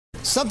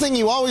Something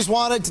you always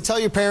wanted to tell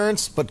your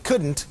parents, but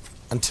couldn't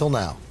until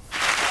now.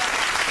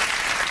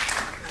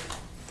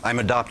 I'm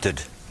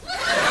adopted.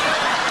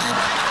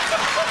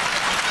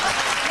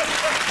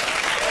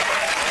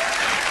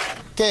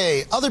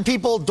 Okay, other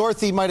people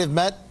Dorothy might have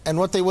met and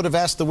what they would have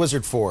asked the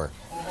wizard for.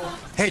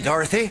 Hey,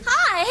 Dorothy.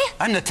 Hi.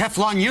 I'm the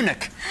Teflon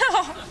eunuch.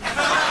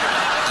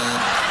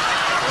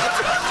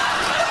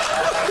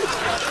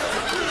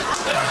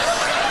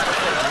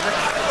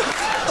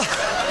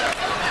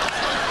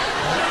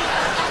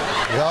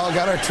 We all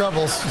got our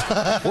troubles.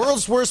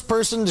 World's worst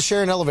person to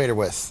share an elevator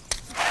with.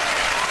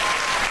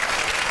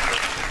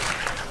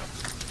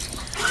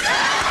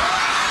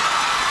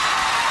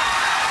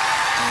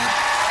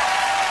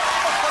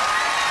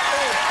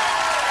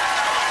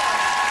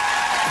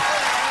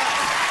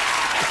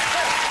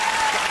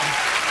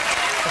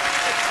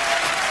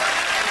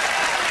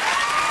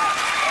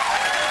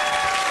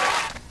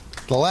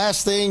 The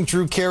last thing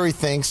Drew Carey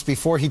thinks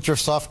before he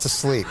drifts off to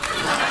sleep.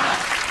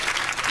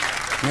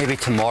 Maybe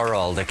tomorrow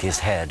I'll lick his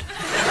head.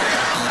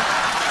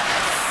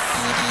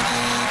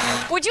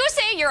 Would you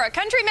say you're a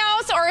country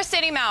mouse or a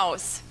city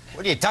mouse?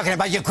 What are you talking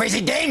about, you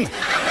crazy dame?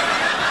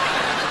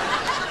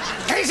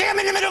 Can you see I'm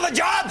in the middle of a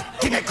job?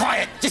 Keep it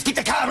quiet. Just keep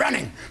the car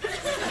running.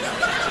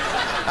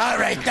 All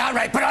right.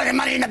 Put all your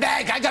money in the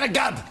bag. I got a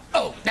gub.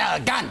 Oh, no,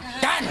 gun.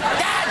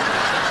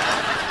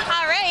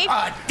 All right.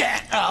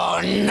 Oh,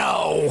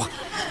 no.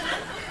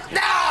 No!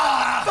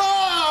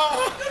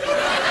 Oh!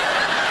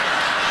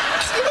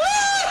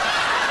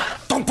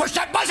 Don't push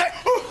that buzzer!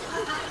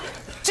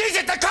 Jeez,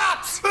 it's the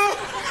cops!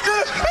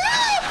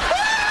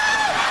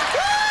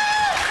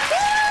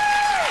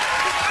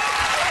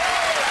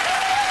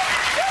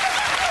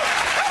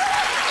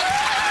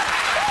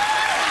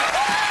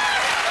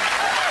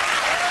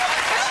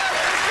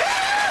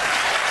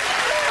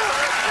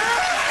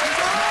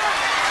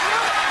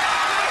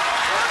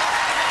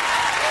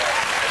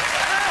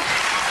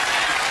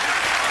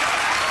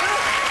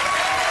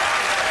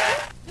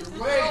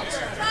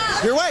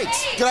 Your weight.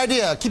 Good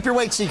idea. Keep your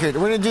weight secret.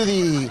 We're going to do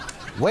the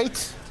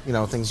weight, you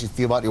know, things you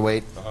feel about your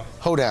weight.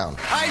 Hoedown.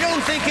 I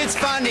don't think it's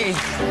funny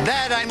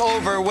that I'm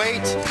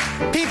overweight.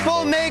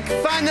 People make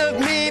fun of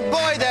me.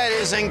 Boy, that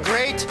isn't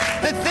great.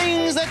 The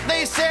things that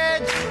they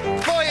said,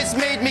 boy, it's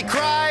made me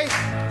cry.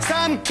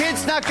 Some kid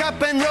snuck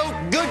up and wrote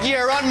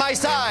Goodyear on my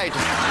side.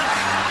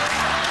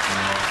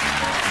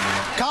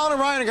 Colin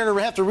and Ryan are going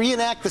to have to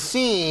reenact the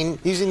scene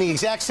using the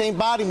exact same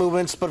body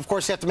movements, but of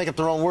course they have to make up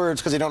their own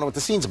words because they don't know what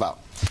the scene's about.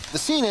 The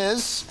scene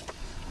is,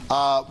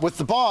 with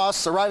the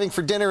boss arriving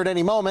for dinner at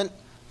any moment,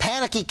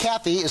 panicky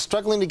Kathy is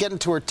struggling to get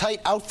into her tight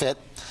outfit,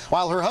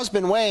 while her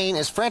husband Wayne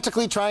is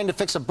frantically trying to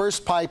fix a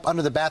burst pipe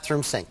under the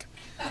bathroom sink.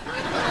 Help!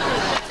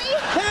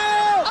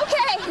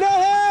 Okay. No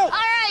help! All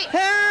right.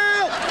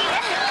 Help!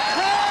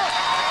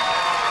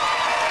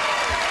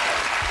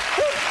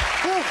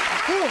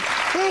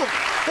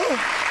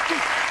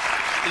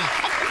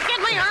 Get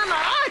my arm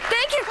out. Oh,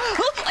 thank you.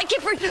 Oh, I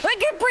can't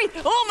breathe.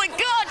 Oh, my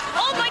God.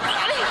 Oh, my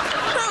God.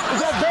 Is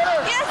that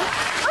better? Yes.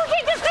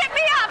 Okay, just zip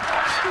me up.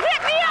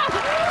 Zip me up.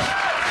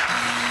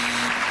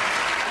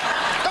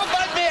 Don't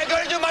bug me. I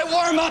gotta do my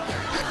warm-up.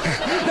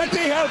 Let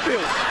me help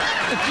you.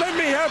 Let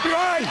me help you.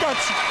 All right,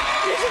 Dutch.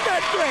 Isn't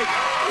that great?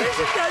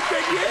 Isn't that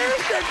great?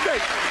 Isn't that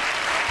great?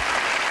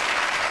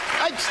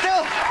 I'm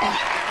still...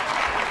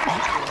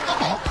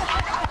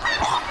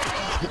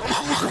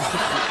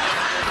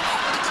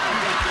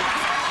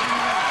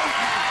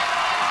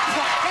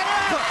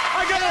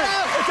 I got it.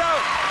 It's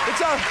out.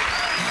 It's out.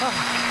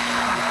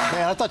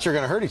 Man, I thought you were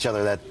going to hurt each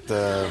other.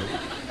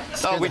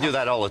 Oh, we do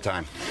that all the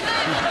time.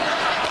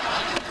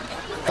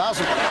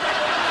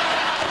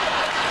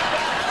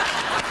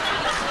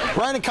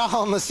 Ryan and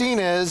Colin, the scene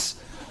is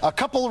a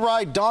couple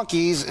ride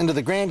donkeys into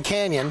the Grand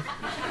Canyon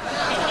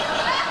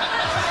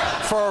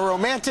for a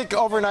romantic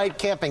overnight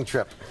camping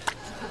trip.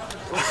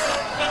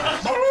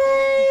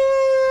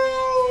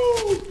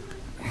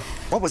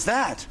 What was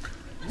that?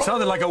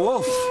 Sounded like a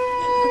wolf.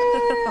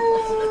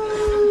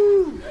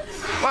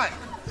 What?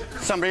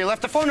 Somebody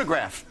left a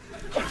phonograph.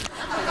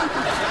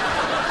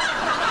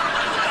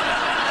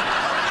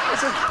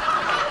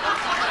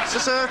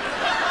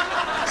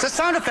 It's a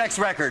sound effects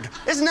record.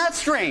 Isn't that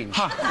strange?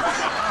 Huh.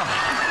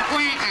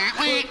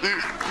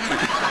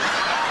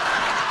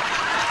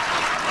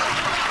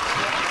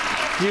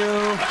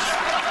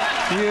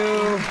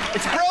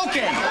 It's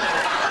broken.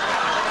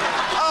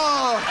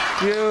 Oh,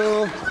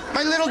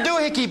 my little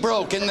doohickey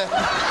broke in the...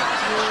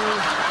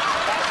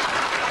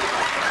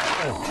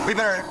 We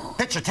better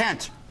pitch a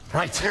tent.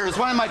 Right. Here's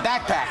one in my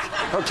backpack.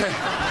 Okay.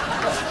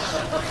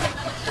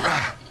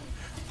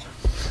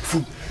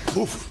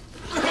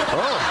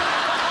 Oh.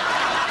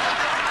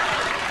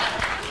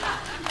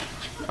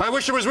 I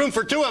wish there was room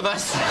for two of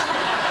us.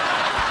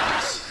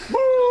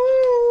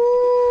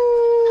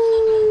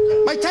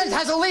 My tent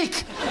has a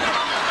leak.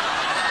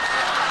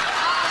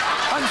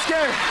 I'm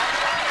scared.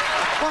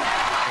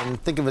 And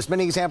think of as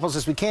many examples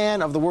as we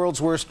can of the world's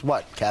worst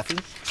what, Kathy?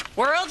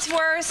 World's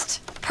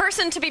worst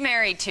person to be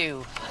married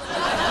to.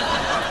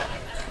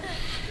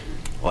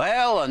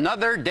 Well,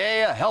 another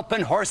day a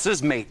helping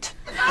horses mate.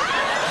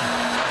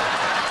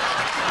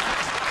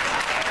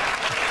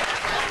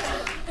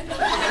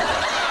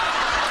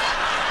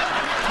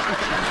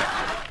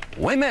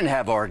 Women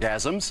have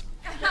orgasms.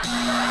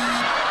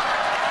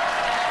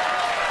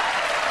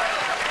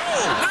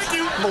 Thank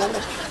you.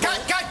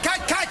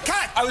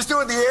 Cut. I was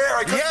doing the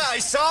air. Yeah, I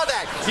saw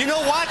that. You know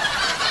what?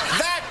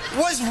 That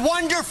was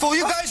wonderful.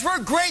 You guys were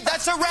great.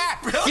 That's a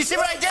wrap. Really? You see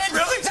what I did?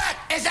 Really? That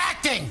is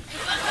acting.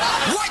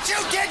 What you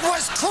did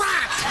was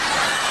crap.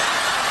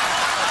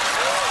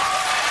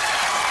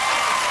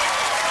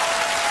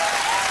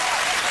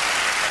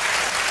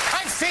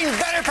 I've seen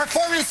better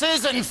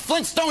performances than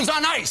Flintstones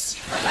on ice.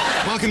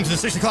 Welcome to the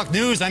 6 o'clock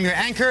news. I'm your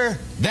anchor.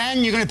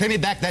 Then you're going to pay me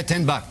back that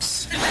 $10.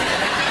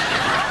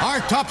 Our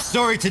top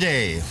story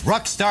today,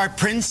 rock star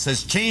Prince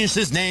has changed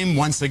his name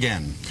once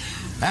again.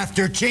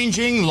 After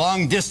changing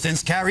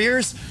long-distance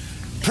carriers,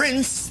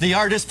 Prince, the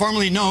artist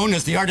formerly known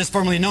as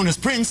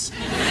Prince,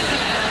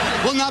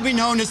 will now be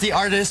known as the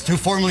artist who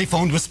formerly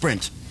phoned with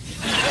Sprint.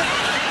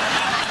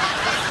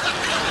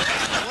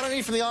 What I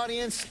need from the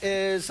audience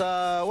is,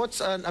 what's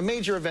a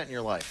major event in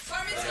your life?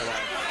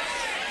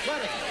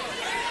 Wedding.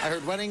 I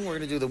heard wedding. We're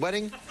going to do the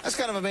wedding. That's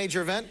kind of a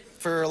major event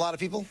for a lot of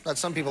people. Not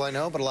some people I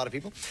know, but a lot of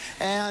people.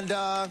 And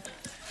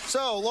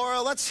so,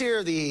 Laura, let's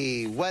hear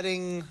the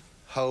wedding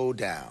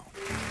hoedown.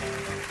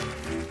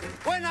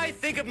 When I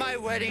think of my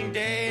wedding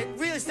day, it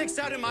really sticks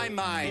out in my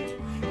mind.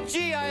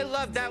 Gee, I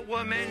love that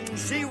woman.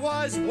 She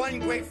was one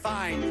great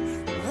find.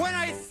 When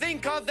I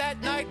think of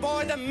that night,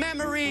 boy, the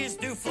memories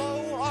do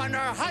flow. On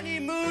our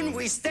honeymoon,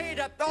 we stayed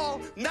up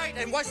all night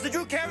and watched the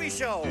Drew Carey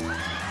show.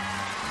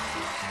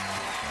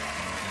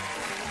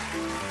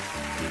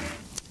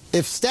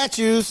 If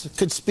statues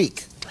could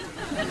speak.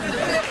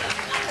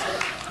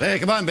 Hey,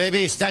 come on,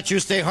 baby.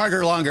 Statues stay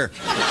harder longer.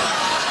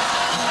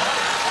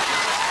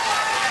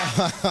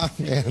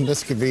 Man,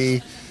 this could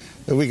be,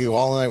 we could go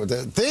all night with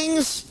that.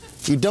 Things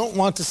you don't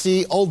want to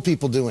see old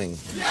people doing.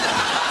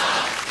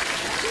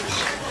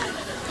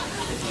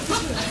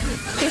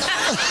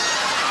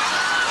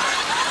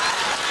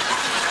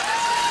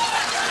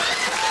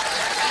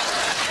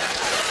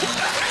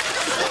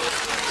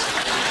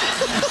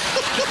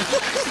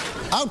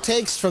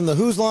 Outtakes from the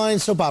Who's Line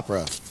soap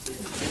opera.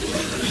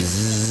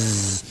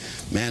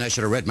 Man, I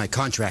should have read my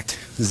contract.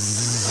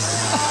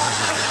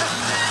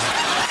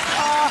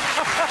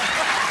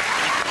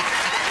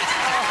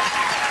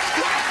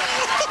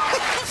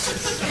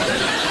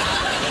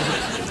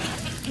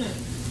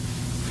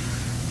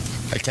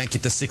 I can't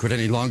keep this secret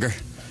any longer.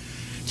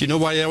 Do you know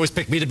why they always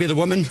pick me to be the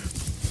woman?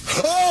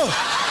 Oh!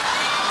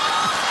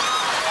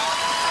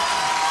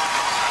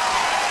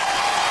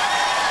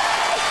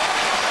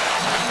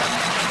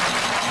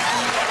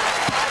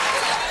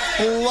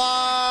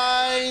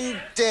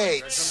 Blind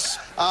dates.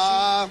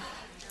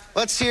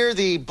 Let's hear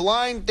the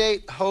blind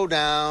date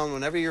hoedown.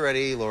 Whenever you're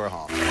ready, Laura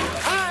Hall.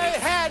 I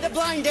had a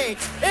blind date.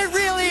 It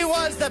really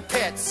was the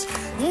pits.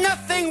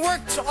 Nothing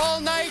worked all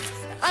night.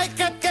 I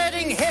kept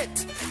getting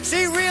hit.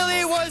 She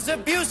really was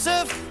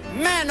abusive.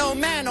 Man, oh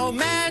man, oh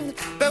man.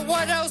 But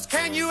what else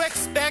can you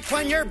expect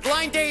when your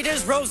blind date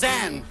is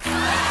Roseanne?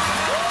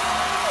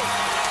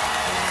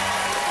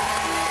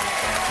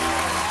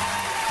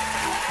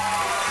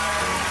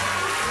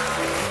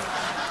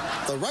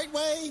 The right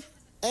way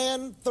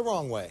and the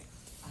wrong way.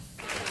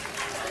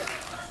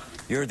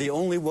 You're the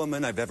only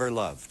woman I've ever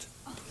loved.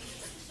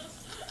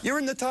 You're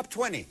in the top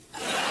 20.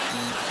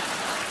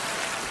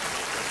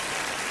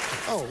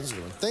 Oh, this is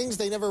good. Things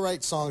they never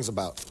write songs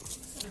about.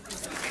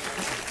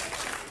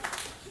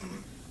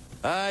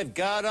 I've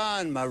got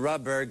on my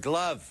rubber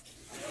glove.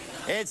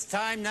 It's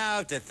time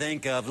now to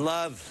think of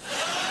love.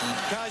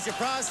 'Cause your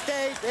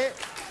prostate,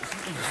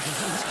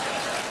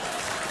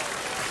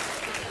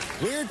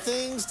 Weird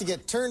things to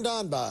get turned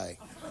on by.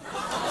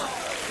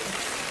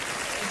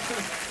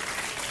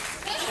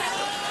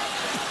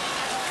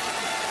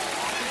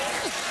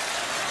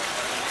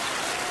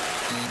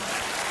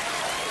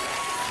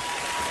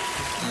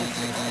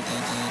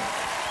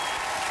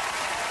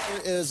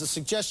 Here is a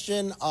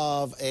suggestion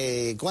of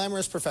a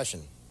glamorous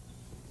profession.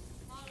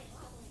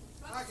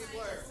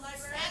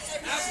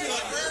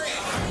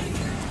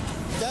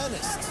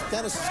 Dentist.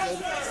 Dentist is good.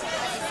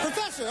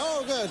 Professor.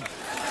 Oh, good.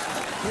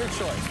 Your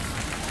choice.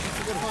 That's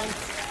a good one.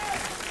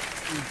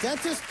 The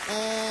dentist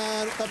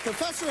and the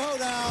Professor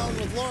Hoedown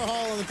with Laura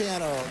Hall on the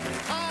piano.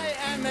 I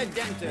am a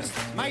dentist.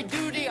 My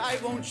duty I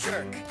won't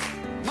shirk.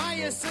 My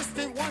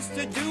assistant wants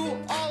to do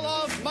all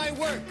of my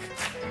work.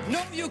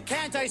 No, you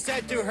can't, I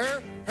said to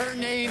her. Her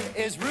name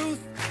is Ruth.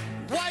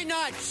 Why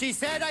not? She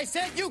said. I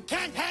said, you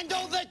can't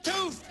handle the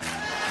tooth.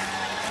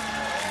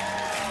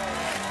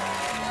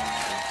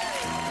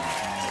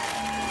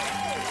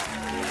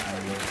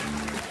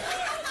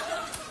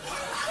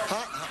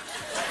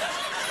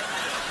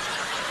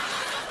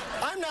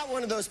 I'm not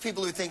one of those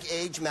people who think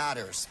age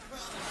matters.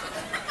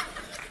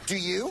 Do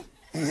you?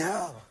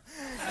 No.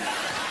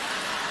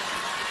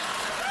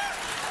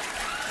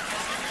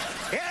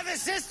 You have a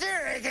sister,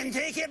 I can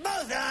take it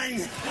both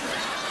on.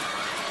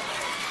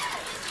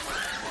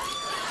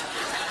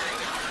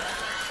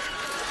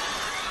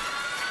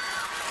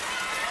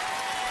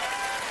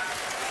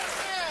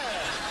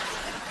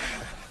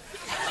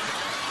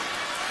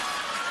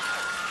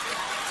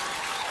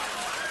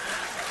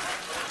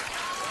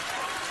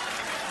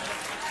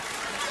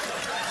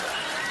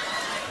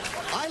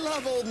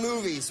 love old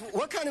movies.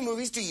 What kind of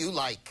movies do you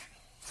like?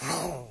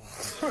 I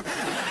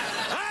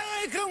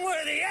like them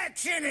where the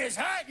action is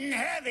hot and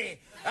heavy.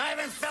 I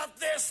haven't felt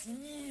this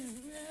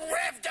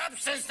revved up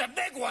since the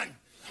big one.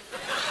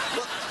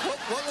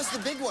 What was the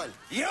big one?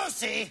 You'll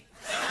see.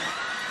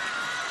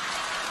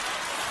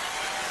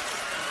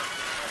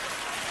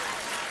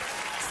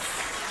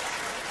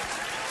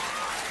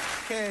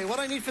 Okay, what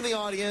I need from the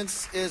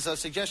audience is a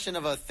suggestion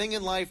of a thing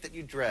in life that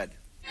you dread.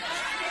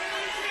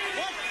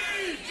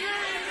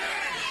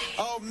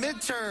 Oh,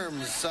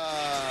 midterms.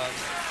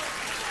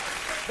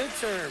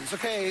 Midterms.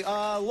 Okay,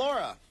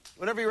 Laura,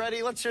 whenever you're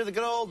ready, let's hear the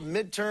good old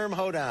midterm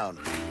hoedown.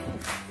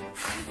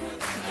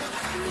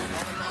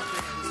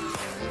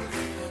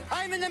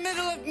 I'm in the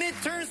middle of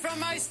midterms from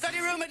my study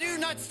room. I do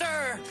not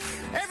stir.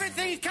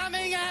 Everything's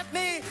coming at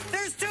me.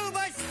 There's too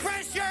much